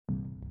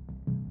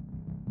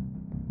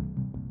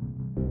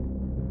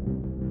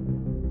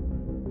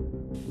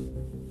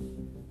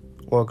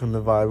Welcome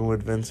to Vibing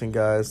with Vincent,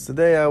 guys.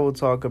 Today I will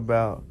talk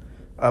about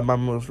my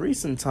most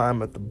recent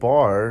time at the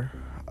bar,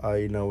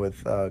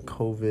 with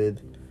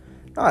COVID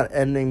not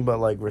ending, but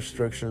like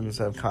restrictions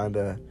have kind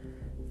of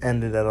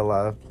ended at a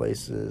lot of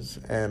places.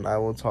 And I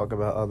will talk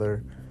about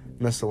other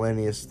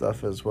miscellaneous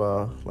stuff as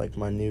well, like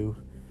my new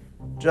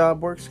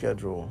job work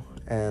schedule.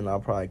 And I'll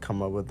probably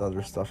come up with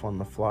other stuff on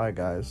the fly,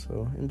 guys.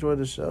 So enjoy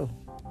the show.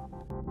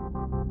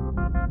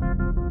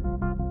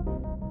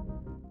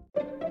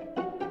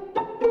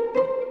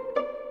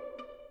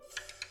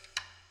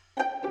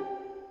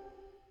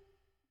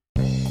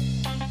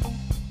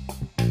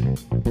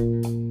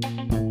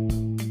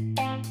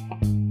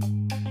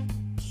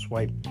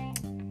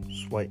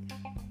 Swipe.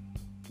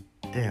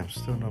 Damn,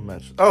 still no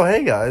match. Oh,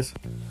 hey guys.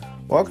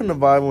 Welcome to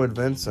Vibing with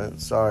Vincent.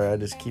 Sorry, I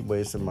just keep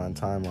wasting my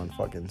time on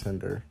fucking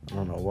Tinder. I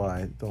don't know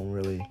why. I don't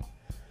really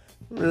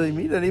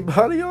meet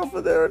anybody off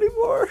of there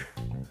anymore.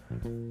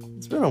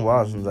 It's been a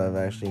while since I've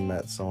actually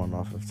met someone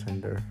off of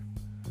Tinder.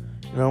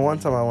 One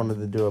time I wanted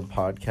to do a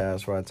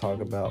podcast where I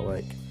talk about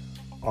like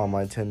all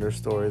my Tinder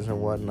stories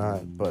and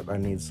whatnot, but I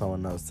need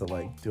someone else to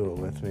like do it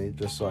with me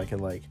just so I can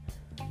like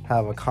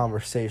have a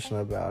conversation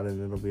about it,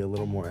 and it'll be a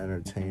little more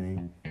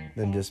entertaining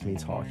than just me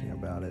talking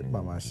about it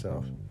by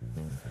myself.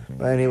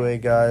 But anyway,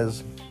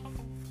 guys,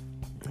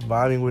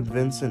 Vibing with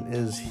Vincent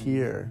is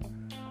here.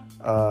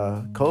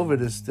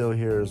 COVID is still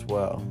here as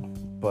well,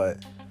 but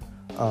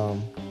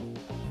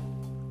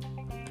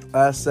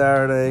last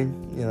Saturday,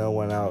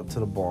 went out to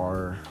the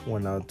bar,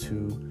 went out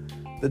to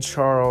the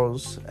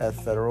Charles at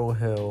Federal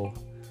Hill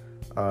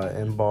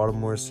in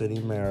Baltimore City,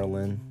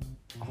 Maryland,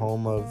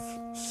 home of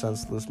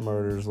senseless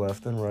murders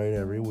left and right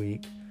every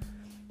week.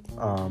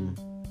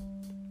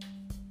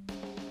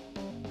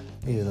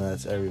 Even though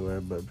that's everywhere,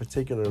 but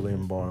particularly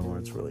in Baltimore,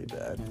 it's really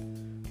bad.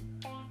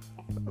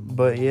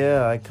 But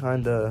yeah, I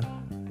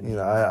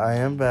I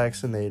am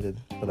vaccinated,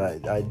 but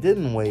I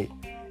didn't wait,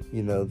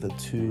 the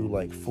 2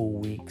 like full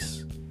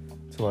weeks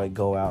to like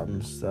go out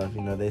and stuff.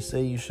 They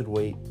say you should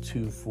wait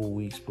 2 full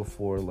weeks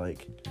before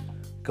like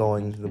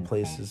going to the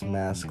places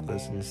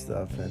maskless and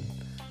stuff, and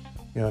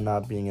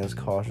not being as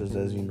cautious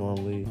as you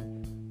normally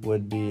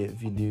would be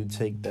if you do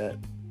take that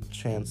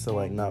chance to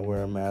like not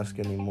wear a mask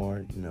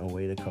anymore,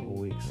 wait a couple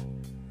weeks.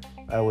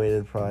 I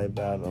waited probably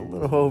about a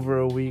little over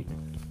a week,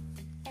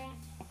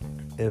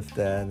 if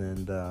that,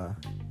 and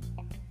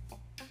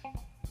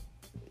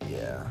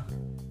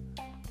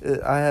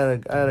I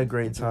had a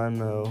great time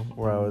though,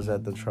 where I was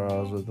at the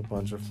Charles with a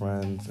bunch of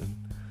friends, and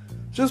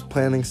just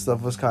planning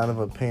stuff was kind of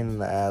a pain in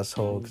the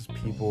asshole because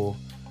people,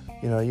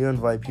 you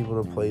invite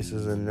people to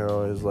places and they're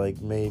always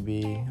like,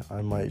 maybe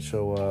I might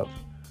show up.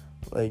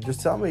 Like,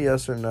 just tell me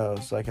yes or no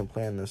so I can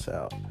plan this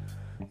out,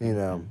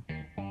 And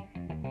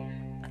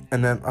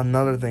then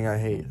another thing I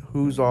hate,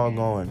 who's all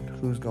going?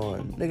 Who's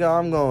going? Nigga,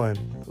 I'm going.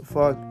 The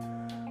fuck?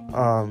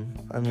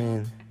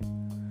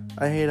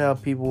 I hate how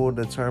people will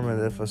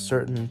determine if a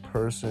certain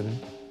person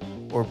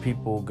or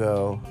people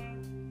go,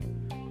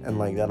 and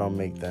like that'll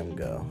make them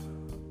go.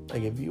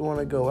 Like, if you want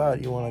to go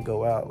out, you want to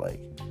go out. Like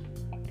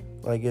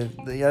I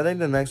think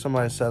the next time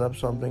I set up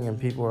something and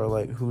people are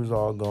like, who's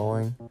all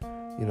going?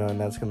 And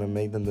that's going to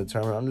make them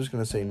determine. I'm just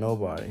going to say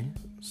nobody.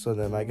 So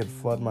then I could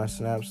flood my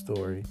Snap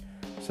story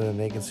so then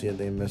they can see that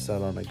they missed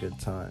out on a good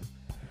time.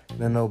 And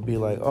then they'll be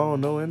like, oh,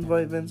 no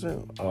invite,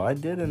 Vincent? Oh, I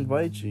did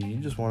invite you. You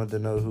just wanted to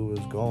know who was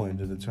going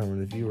to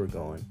determine if you were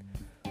going.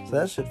 So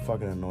that shit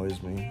fucking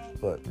annoys me.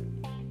 But,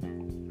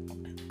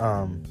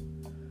 all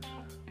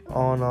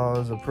in all, it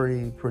was a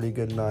pretty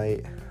good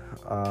night.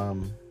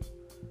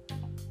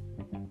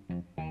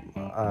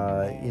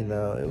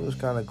 It was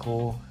kind of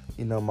cool.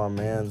 My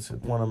man's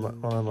one of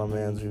my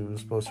mans who was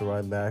supposed to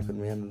ride back with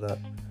me ended up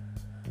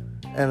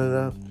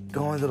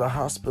going to the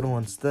hospital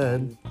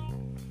instead.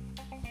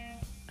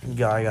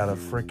 Guy got a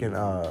freaking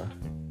I'm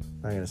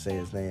not gonna say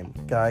his name.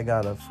 Guy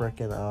got a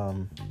freaking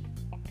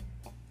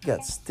he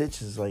got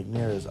stitches like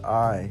near his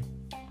eye,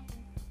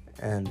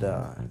 and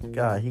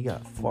God, he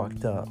got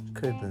fucked up.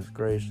 Goodness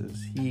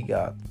gracious, he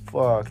got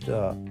fucked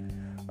up.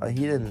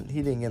 He didn't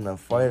get in a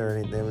fight or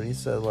anything, but he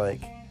said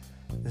like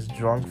his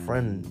drunk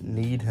friend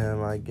need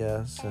him, I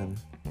guess, and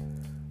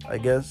I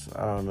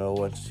don't know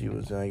what she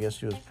was doing. I guess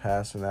she was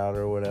passing out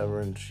or whatever,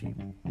 and she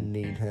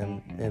need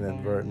him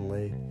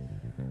inadvertently.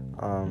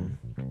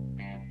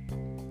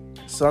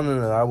 Something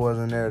that I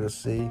wasn't there to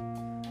see.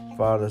 If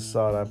I would have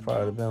saw it, I'd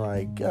probably have been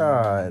like,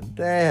 God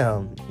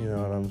damn, you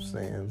know what I'm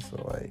saying? So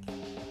like,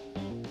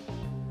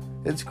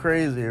 it's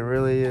crazy. It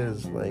really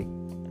is. Like,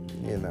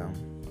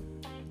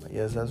 I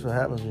guess that's what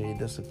happens when you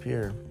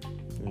disappear.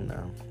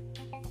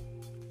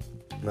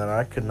 That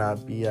I could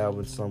not be out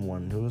with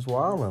someone who's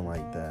wilding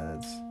like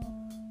that.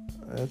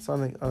 It's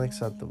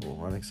unacceptable.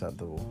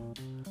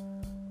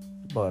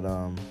 But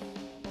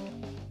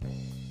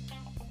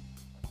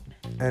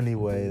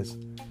anyways,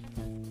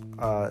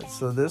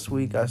 so this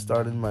week I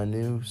started my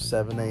new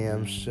 7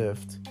 a.m.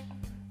 shift,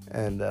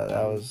 and that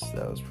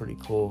was pretty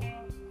cool.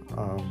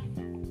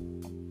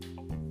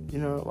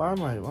 Why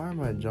am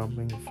I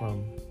jumping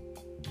from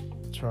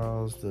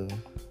Charles to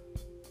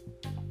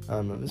I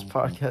don't know. This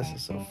podcast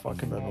is so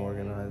fucking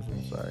unorganized.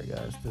 I'm sorry,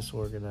 guys.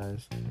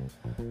 Disorganized.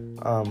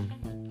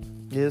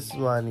 This is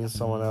why I need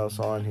someone else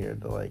on here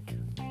to, like,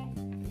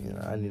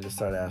 I need to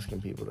start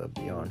asking people to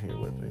be on here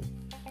with me.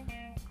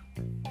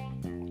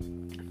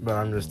 But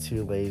I'm just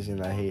too lazy,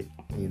 and I hate,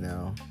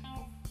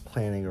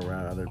 planning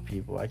around other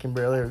people. I can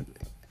barely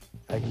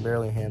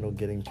handle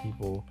getting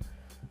people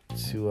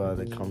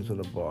to come to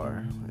the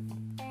bar.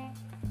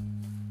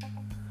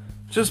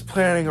 Just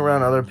planning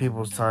around other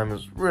people's time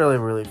is really,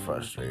 really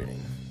frustrating,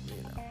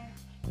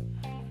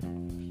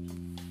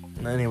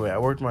 Anyway, I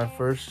worked my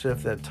first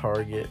shift at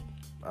Target,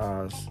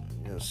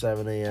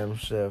 7 a.m.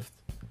 shift,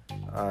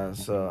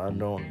 so I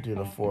don't do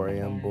the 4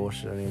 a.m.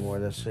 bullshit anymore.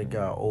 That shit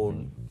got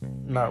old,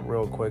 not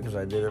real quick because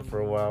I did it for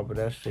a while, but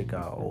that shit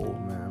got old,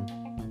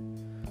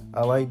 man.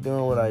 I like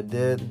doing what I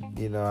did,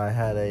 I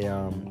had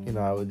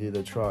I would do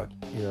the truck,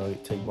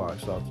 take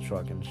boxes off the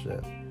truck and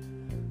shit.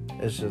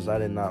 It's just I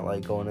did not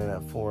like going in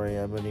at 4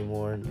 a.m.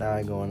 anymore. Now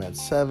I go in at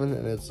 7,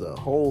 and it's a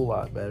whole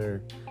lot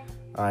better.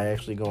 I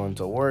actually go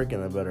into work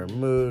in a better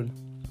mood.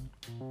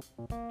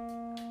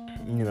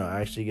 I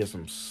actually get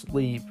some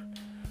sleep.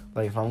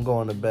 Like, if I'm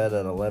going to bed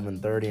at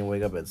 11:30 and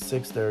wake up at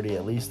 6:30,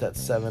 at least that's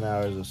 7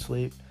 hours of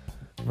sleep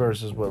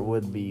versus what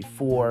would be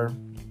 4,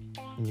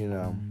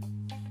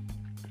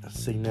 a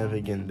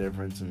significant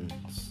difference in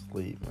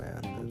sleep,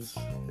 man.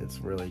 It's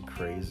really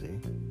crazy.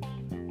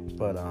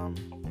 But,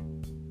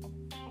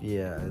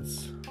 yeah,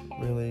 it's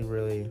really,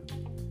 really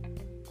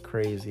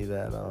crazy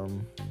that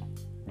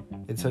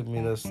it took me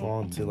this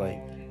long to,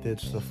 like,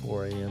 ditch the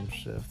 4 a.m.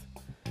 shift.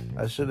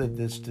 I should have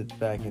ditched it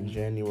back in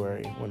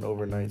January when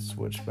overnight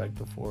switched back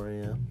to 4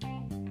 a.m.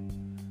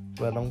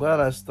 But I'm glad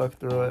I stuck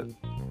through it.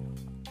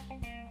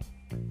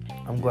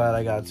 I'm glad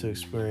I got to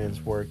experience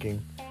working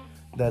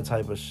that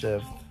type of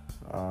shift.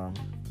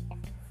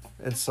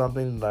 It's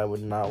something that I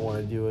would not want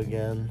to do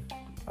again.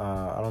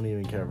 I don't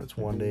even care if it's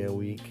one day a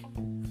week.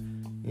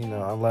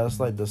 Unless,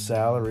 like, the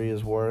salary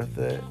is worth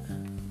it,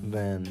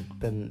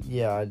 then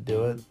yeah, I'd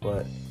do it.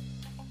 But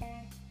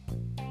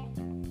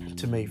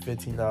to make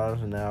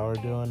 $15 an hour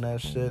doing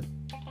that shit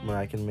when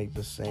I can make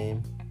the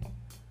same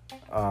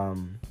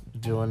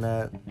doing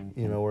that,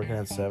 working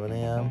at 7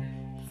 a.m.,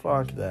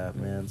 fuck that,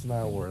 man. It's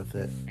not worth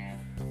it.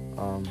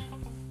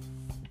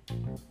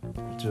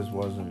 It just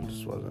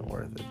wasn't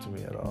worth it to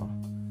me at all.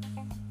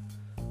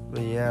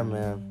 But yeah,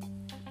 man,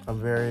 I'm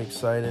very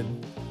excited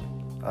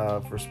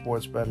for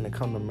sports betting to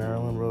come to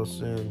Maryland real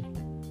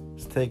soon.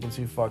 It's taking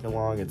too fucking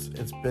long. It's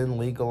been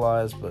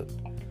legalized, but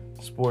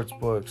sports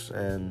books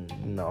and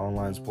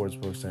online sports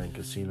books and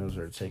casinos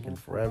are taking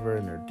forever,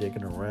 and they're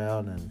dicking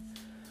around. And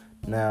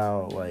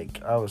now,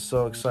 like, I was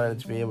so excited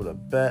to be able to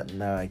bet.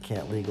 Now I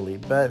can't legally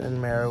bet in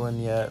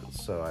Maryland yet,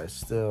 so I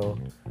still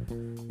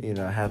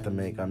have to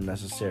make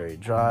unnecessary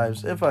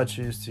drives, if I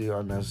choose to,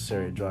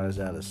 unnecessary drives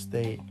out of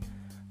state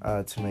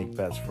to make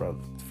bets for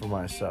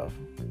myself.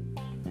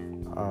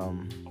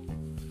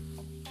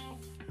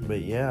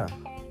 But yeah.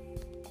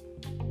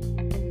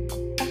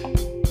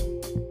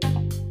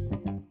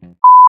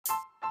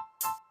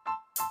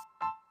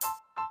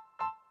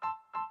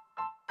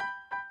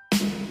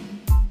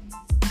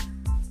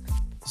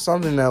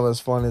 Something that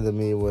was funny to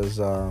me was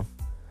a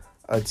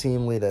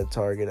team lead at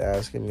Target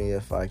asking me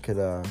if I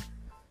could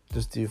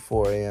just do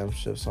 4 a.m.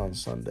 shifts on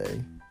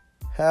Sunday.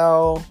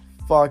 Hell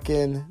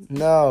fucking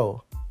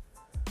no.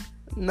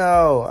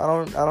 No,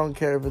 I don't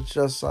care if it's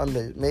just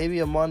Sunday. Maybe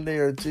a Monday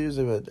or a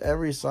Tuesday, but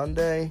every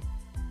Sunday?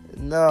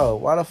 No.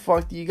 Why the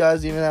fuck do you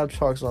guys even have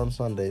trucks on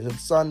Sundays?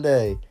 It's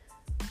Sunday.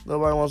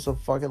 Nobody wants to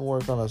fucking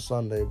work on a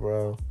Sunday,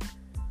 bro.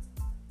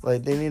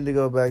 Like, they need to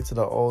go back to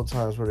the old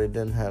times where they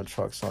didn't have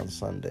trucks on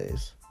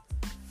Sundays.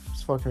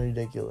 It's fucking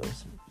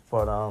ridiculous.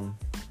 But,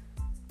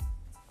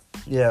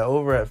 yeah,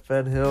 over at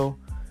Fed Hill,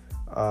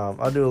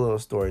 I'll do a little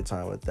story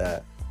time with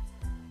that.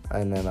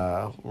 And then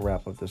I'll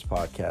wrap up this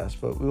podcast.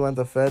 But we went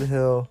to Fed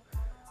Hill.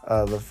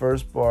 The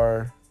first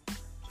bar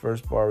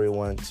we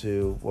went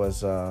to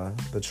was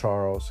the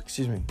Charles.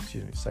 Excuse me.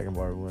 Second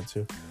bar we went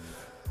to.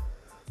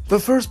 The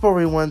first bar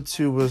we went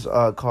to was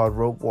called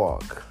Rope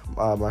Walk.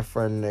 My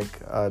friend Nick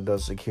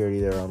does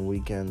security there on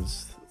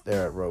weekends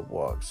there at Rope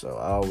Walk. So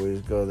I always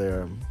go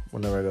there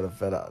whenever I go to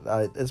Fed.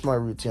 It's my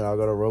routine. I'll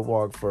go to Rope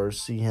Walk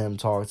first, see him,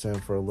 talk to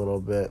him for a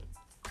little bit.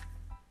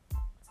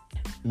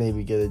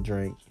 Maybe get a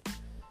drink.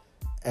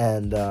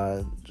 And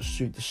just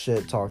shoot the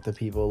shit, talk to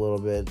people a little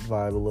bit,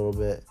 vibe a little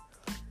bit,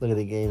 look at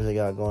the games they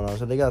got going on.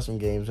 So they got some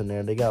games in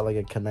there. They got like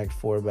a Connect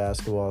 4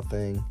 basketball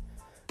thing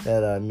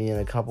that me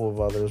and a couple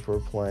of others were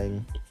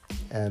playing.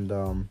 And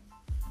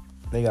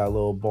they got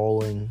little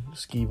bowling,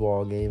 skee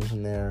ball games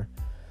in there.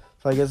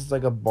 So I guess it's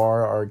like a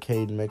bar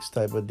arcade mix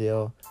type of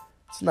deal.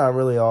 It's not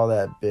really all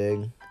that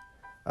big.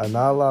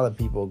 Not a lot of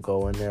people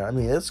go in there. I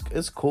mean,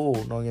 it's cool,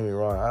 don't get me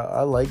wrong.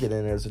 I like it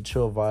in there. It's a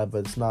chill vibe,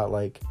 but it's not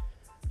like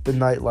the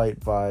nightlight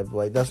vibe.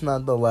 Like, that's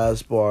not the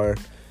last bar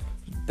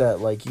that,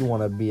 like, you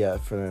want to be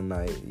at for the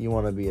night. You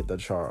want to be at the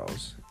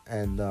Charles.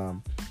 And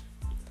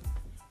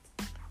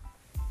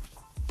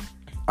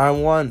I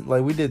won,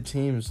 like, we did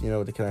teams,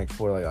 with the Connect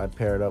Four. Like, I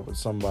paired up with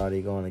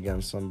somebody going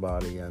against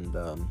somebody, and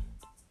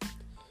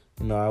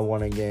I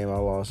won a game, I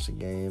lost a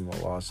game,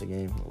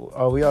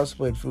 Oh, we also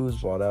played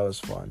foosball. That was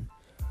fun.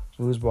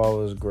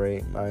 Foosball was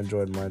great. I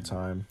enjoyed my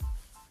time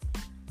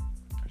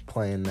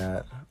playing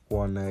that.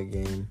 Won that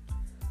game.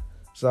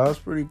 So I was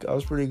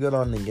pretty good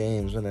on the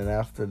games. And then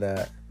after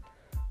that,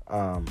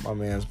 my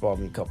man's bought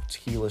me a couple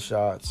tequila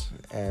shots,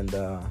 and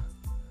I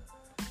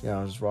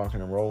was just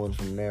rocking and rolling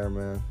from there,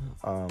 man.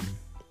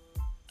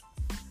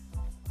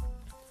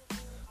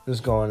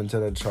 Just going into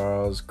the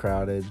Charles,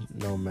 crowded,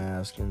 no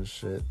mask and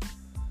shit.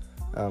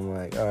 I'm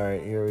like, all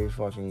right, here we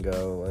fucking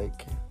go.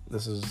 Like,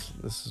 this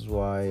is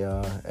why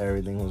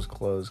everything was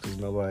closed, because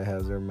nobody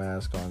has their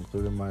mask on,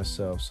 including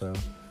myself. So,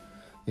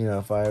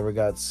 if I ever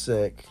got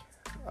sick,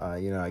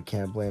 I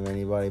can't blame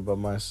anybody but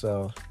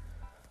myself,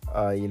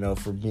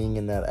 for being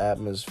in that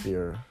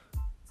atmosphere,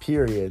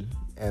 period,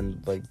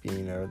 and, like,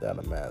 being there without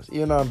a mask.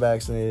 Even though I'm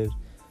vaccinated,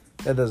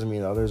 that doesn't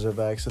mean others are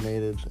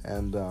vaccinated,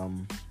 and,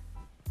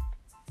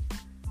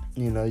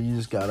 you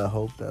just gotta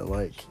hope that,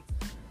 like,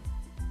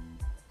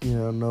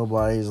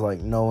 nobody's, like,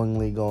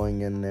 knowingly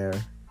going in there,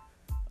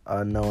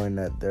 knowing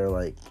that they're,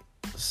 like,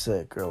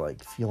 sick or,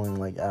 like, feeling,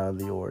 like, out of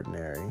the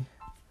ordinary.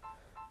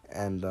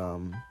 And,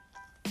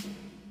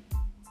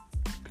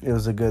 it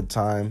was a good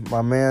time.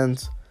 My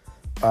man's,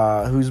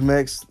 who's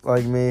mixed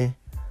like me,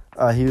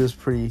 he was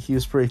pretty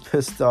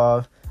pissed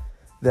off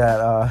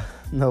that,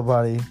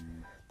 that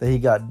he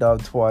got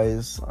dubbed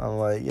twice. I'm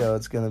like, yo,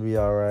 it's gonna be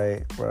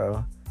alright,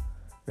 bro.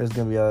 There's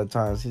gonna be other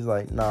times. He's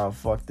like, nah,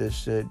 fuck this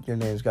shit. Your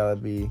name's gotta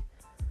be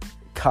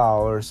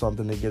Kyle or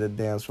something to get a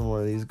dance from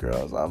one of these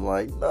girls. I'm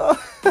like, no.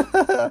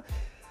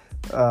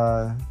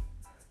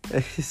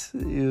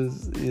 He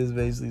was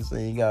basically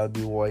saying you gotta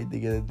be white to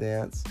get a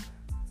dance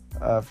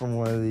from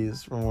one of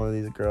these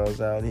girls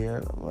out here.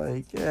 And I'm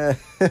like, yeah.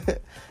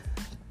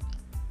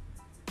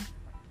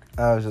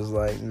 I was just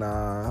like,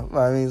 nah.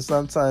 I mean,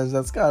 sometimes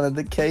that's kind of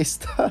the case,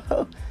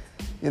 though.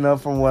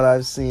 From what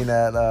I've seen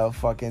at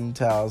fucking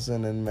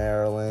Towson in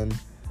Maryland.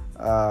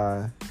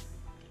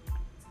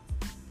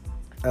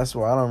 That's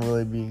why I don't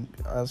really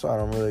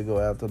go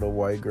after the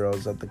white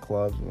girls at the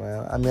clubs,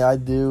 man. I mean, I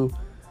do,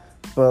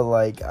 but,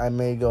 like, I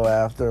may go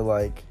after,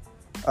 like,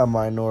 a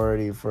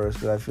minority first,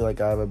 because I feel like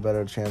I have a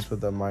better chance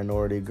with a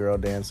minority girl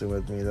dancing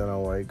with me than a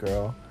white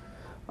girl.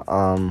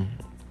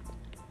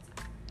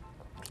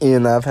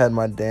 Even though I've had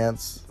my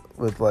dance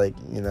with, like,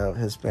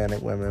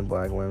 Hispanic women,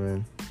 black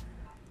women,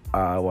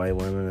 white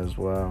women as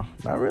well.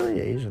 Not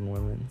really Asian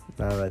women,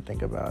 now that I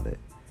think about it.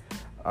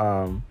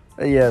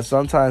 Yeah,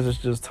 sometimes it's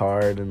just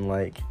hard, and,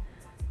 like,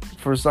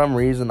 for some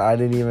reason, I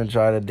didn't even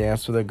try to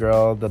dance with a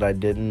girl that I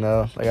didn't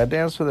know. Like, I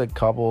danced with a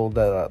couple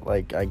that,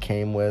 like, I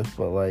came with,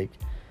 but, like,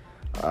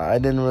 I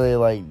didn't really,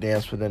 like,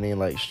 dance with any,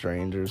 like,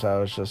 strangers. I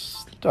was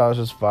just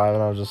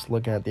vibing. I was just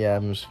looking at the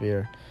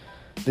atmosphere.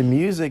 The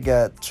music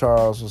at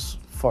Charles was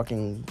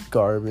fucking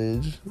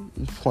garbage.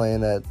 It's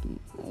playing that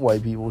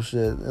white people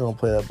shit. They don't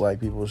play that black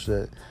people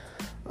shit.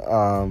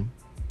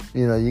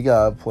 You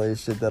gotta play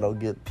shit that'll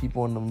get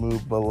people in the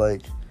mood, but,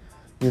 like,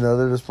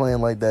 they're just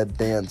playing, like, that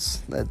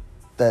dance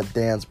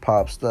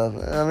pop stuff.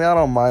 I mean, I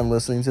don't mind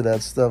listening to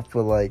that stuff,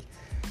 but, like,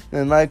 in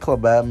a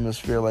nightclub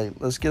atmosphere, like,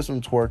 let's get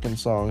some twerking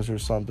songs or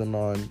something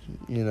on,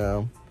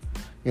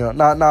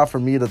 not for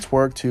me to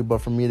twerk to, but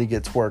for me to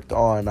get twerked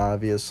on,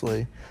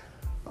 obviously.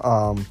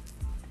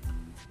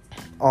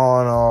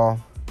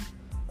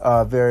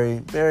 Very,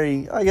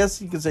 very, I guess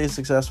you could say,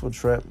 successful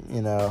trip.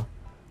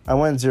 I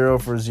went 0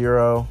 for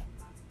 0,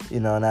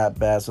 in at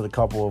bats with a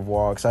couple of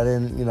walks. I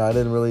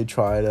didn't really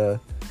try to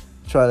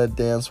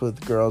dance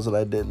with girls that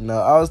I didn't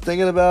know. I was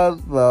thinking about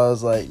it, but I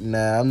was like,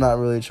 nah, I'm not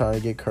really trying to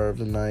get curved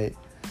tonight.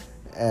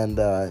 And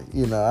I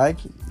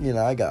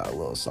got a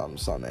little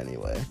something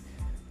anyway.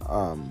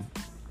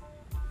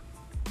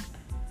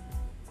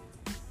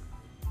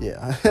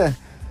 Yeah.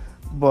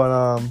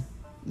 But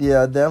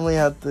yeah, I definitely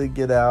have to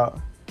get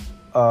out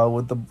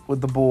with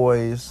the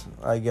boys.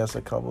 I guess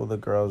a couple of the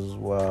girls as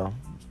well.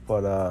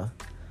 But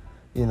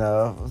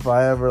if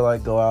I ever,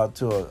 like, go out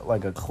to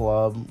a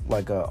club,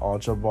 like a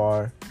ultra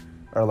bar,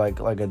 or like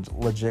a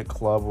legit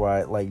club where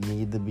I, like,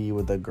 need to be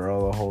with a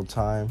girl the whole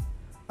time,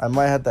 I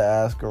might have to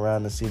ask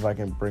around to see if I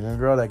can bring a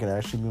girl that can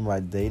actually be my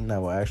date and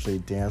that will actually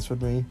dance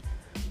with me,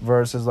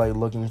 versus, like,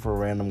 looking for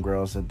random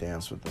girls to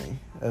dance with me.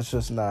 It's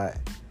just not,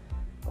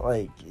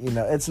 like,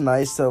 it's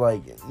nice to,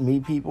 like,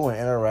 meet people and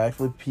interact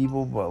with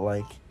people, but,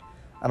 like,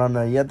 I don't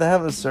know, you have to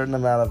have a certain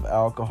amount of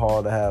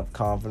alcohol to have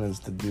confidence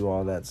to do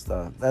all that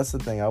stuff. That's the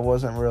thing. I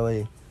wasn't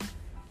really,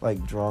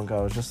 like, drunk. I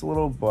was just a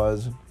little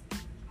buzzed.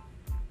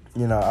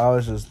 I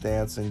was just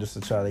dancing just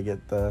to try to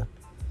get the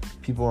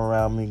people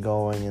around me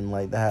going and,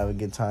 like, to have a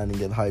good time and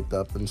get hyped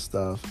up and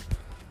stuff.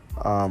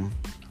 But,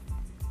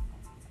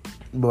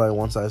 like,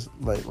 once I said,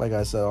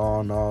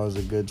 oh no, it was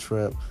a good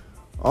trip.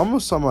 I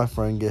almost saw my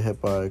friend get hit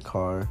by a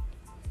car.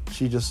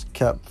 She just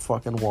kept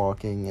fucking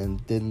walking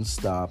and didn't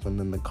stop, and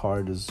then the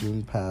car just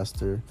zoomed past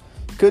her.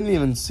 couldn't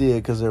even see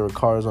it because there were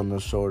cars on the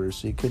shoulder,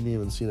 so you couldn't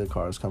even see the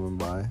cars coming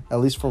by, at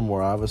least from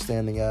where I was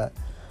standing at.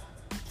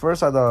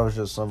 First, I thought it was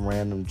just some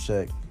random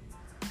chick,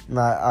 and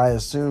I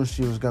assumed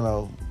she was going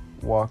to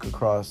walk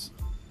across.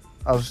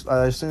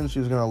 I assumed she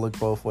was going to look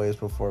both ways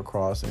before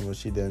crossing, but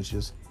she didn't. She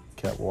just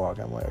kept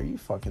walking. I'm like, are you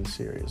fucking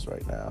serious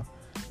right now?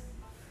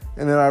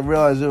 And then I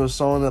realized it was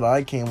someone that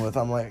I came with.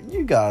 I'm like,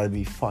 you gotta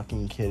be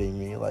fucking kidding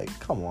me. Like,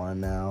 come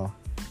on now.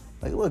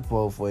 Like, look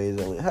both ways.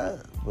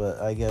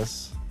 But I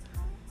guess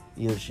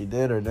either she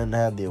did or didn't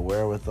have the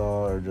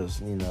wherewithal, or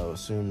just,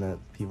 assume that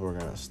people were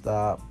gonna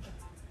stop.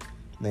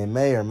 They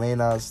may or may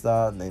not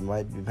stop. They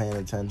might be paying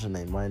attention.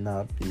 They might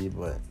not be,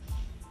 but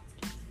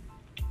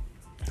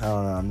I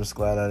don't know. I'm just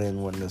glad I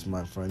didn't witness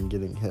my friend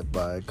getting hit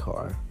by a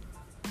car.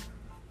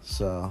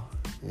 So,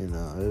 it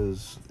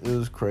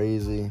was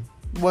crazy.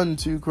 Wasn't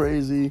too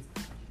crazy.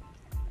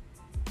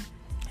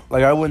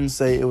 Like, I wouldn't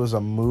say it was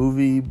a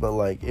movie, but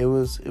like it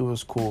was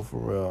cool for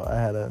real. I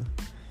had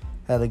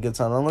a good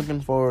time. I'm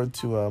looking forward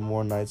to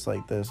more nights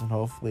like this, and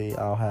hopefully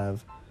I'll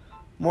have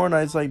more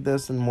nights like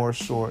this and more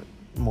stories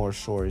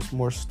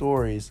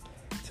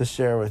to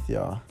share with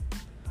y'all.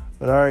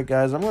 But alright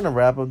guys, I'm gonna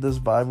wrap up this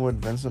Vibing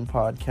with Vincent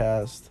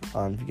podcast.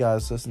 If you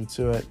guys listen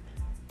to it,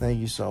 thank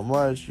you so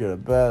much. You're the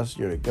best.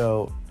 You're the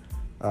GOAT.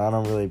 I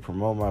don't really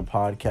promote my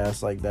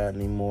podcast like that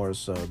anymore,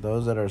 so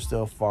those that are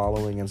still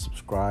following and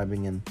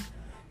subscribing and,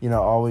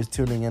 always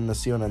tuning in to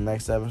see when the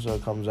next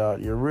episode comes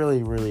out, you're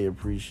really, really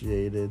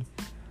appreciated.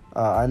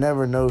 I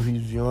never know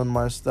who's viewing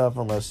my stuff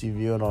unless you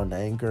view it on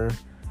Anchor,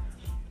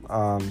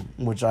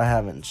 which I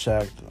haven't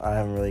checked. I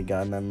haven't really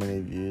gotten that many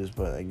views,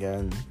 but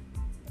again,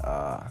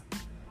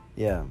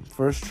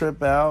 first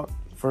trip out,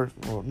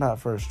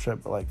 not first trip,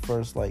 but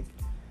first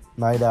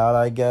night out,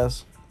 I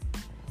guess.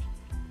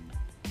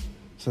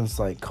 Since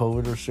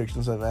COVID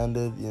restrictions have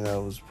ended,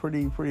 it was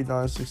pretty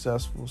darn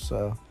successful.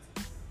 So,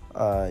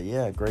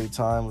 great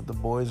time with the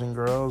boys and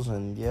girls,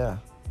 and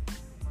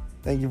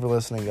thank you for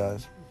listening,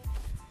 guys.